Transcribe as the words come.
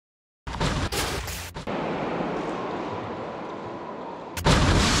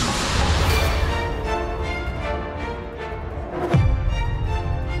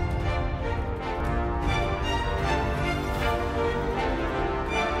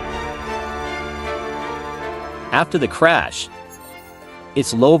After the crash,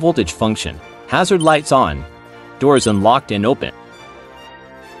 its low voltage function, hazard lights on, doors unlocked and open.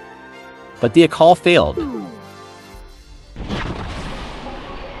 But the call failed.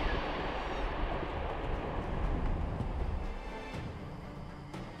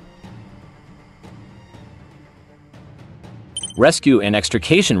 Rescue and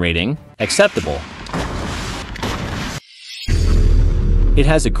extrication rating, acceptable. It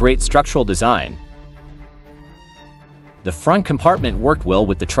has a great structural design. The front compartment worked well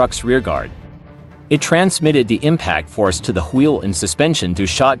with the truck's rear guard. It transmitted the impact force to the wheel and suspension through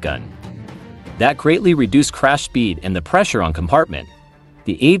shotgun. That greatly reduced crash speed and the pressure on compartment.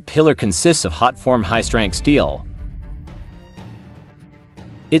 The 8-pillar consists of hot-formed high-strength steel.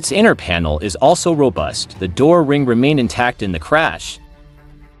 Its inner panel is also robust. The door ring remained intact in the crash.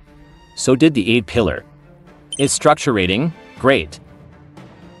 So did the 8-pillar. Its structure rating, great.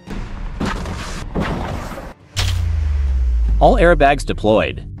 All airbags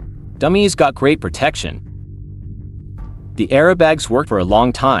deployed. Dummies got great protection. The airbags worked for a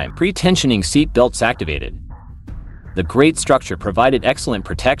long time. Pre-tensioning seat belts activated. The great structure provided excellent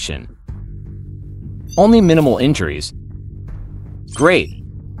protection. Only minimal injuries. Great.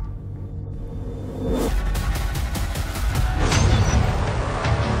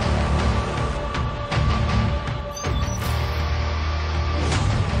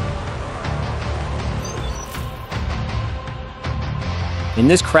 In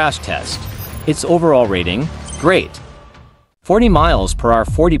this crash test, its overall rating, great. 40 miles per hour,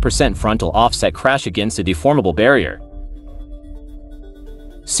 40% frontal offset crash against a deformable barrier.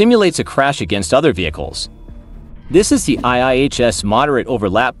 Simulates a crash against other vehicles. This is the IIHS Moderate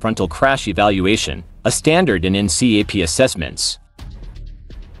Overlap Frontal Crash Evaluation, a standard in NCAP assessments.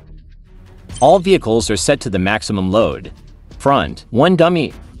 All vehicles are set to the maximum load. Front, 1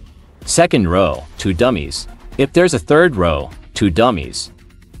 dummy. Second row, 2 dummies. If there's a third row, 2 dummies.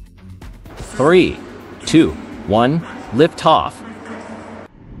 3, 2, 1, lift off.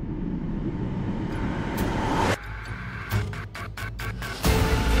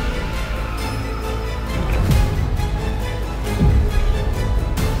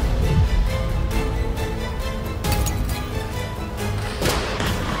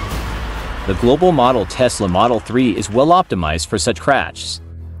 The global model Tesla Model 3 is well optimized for such crashes.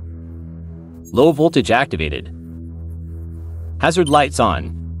 Low voltage activated. Hazard lights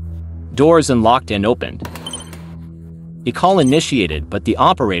on. Doors unlocked and opened. A call initiated, but the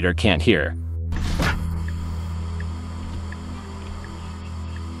operator can't hear.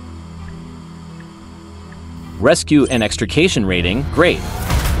 Rescue and extrication rating, great.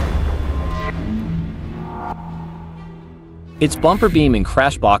 Its bumper beam and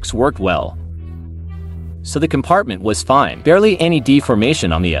crash box worked well, so the compartment was fine. Barely any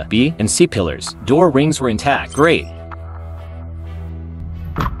deformation on the A, B, and C pillars. Door rings were intact, great.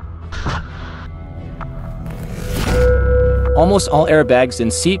 Almost all airbags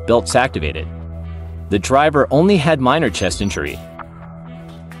and seat belts activated. The driver only had minor chest injury.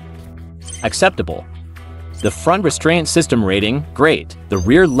 Acceptable. The front restraint system rating, great. The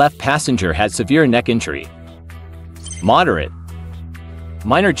rear left passenger had severe neck injury. Moderate.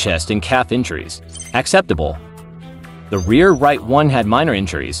 Minor chest and calf injuries. Acceptable. The rear right one had minor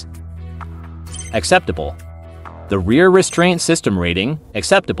injuries. Acceptable. The rear restraint system rating,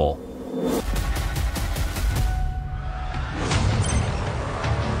 acceptable.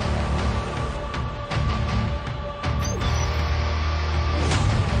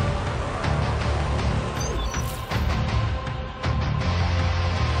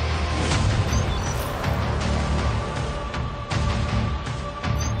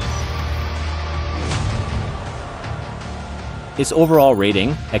 Its overall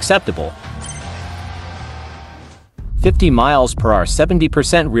rating, acceptable. 50 miles per hour,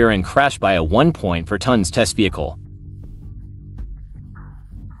 70% rear end crash by a 1 per tons test vehicle.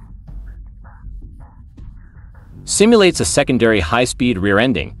 Simulates a secondary high-speed rear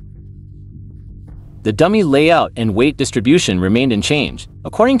ending. The dummy layout and weight distribution remained unchanged.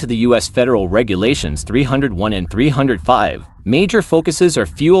 According to the U.S. Federal Regulations 301 and 305, major focuses are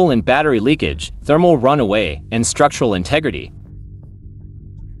fuel and battery leakage, thermal runaway, and structural integrity.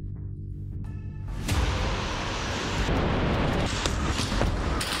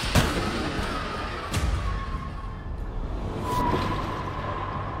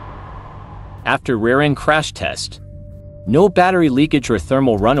 After rear-end crash test, no battery leakage or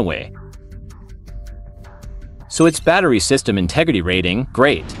thermal runaway. So its battery system integrity rating,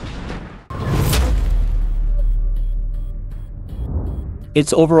 great.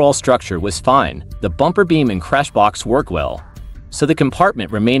 Its overall structure was fine. The bumper beam and crash box work well, so the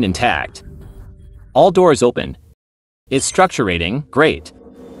compartment remained intact. All doors opened. Its structure rating, great.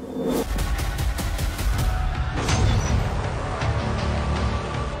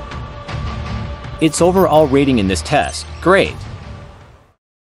 Its overall rating in this test, great.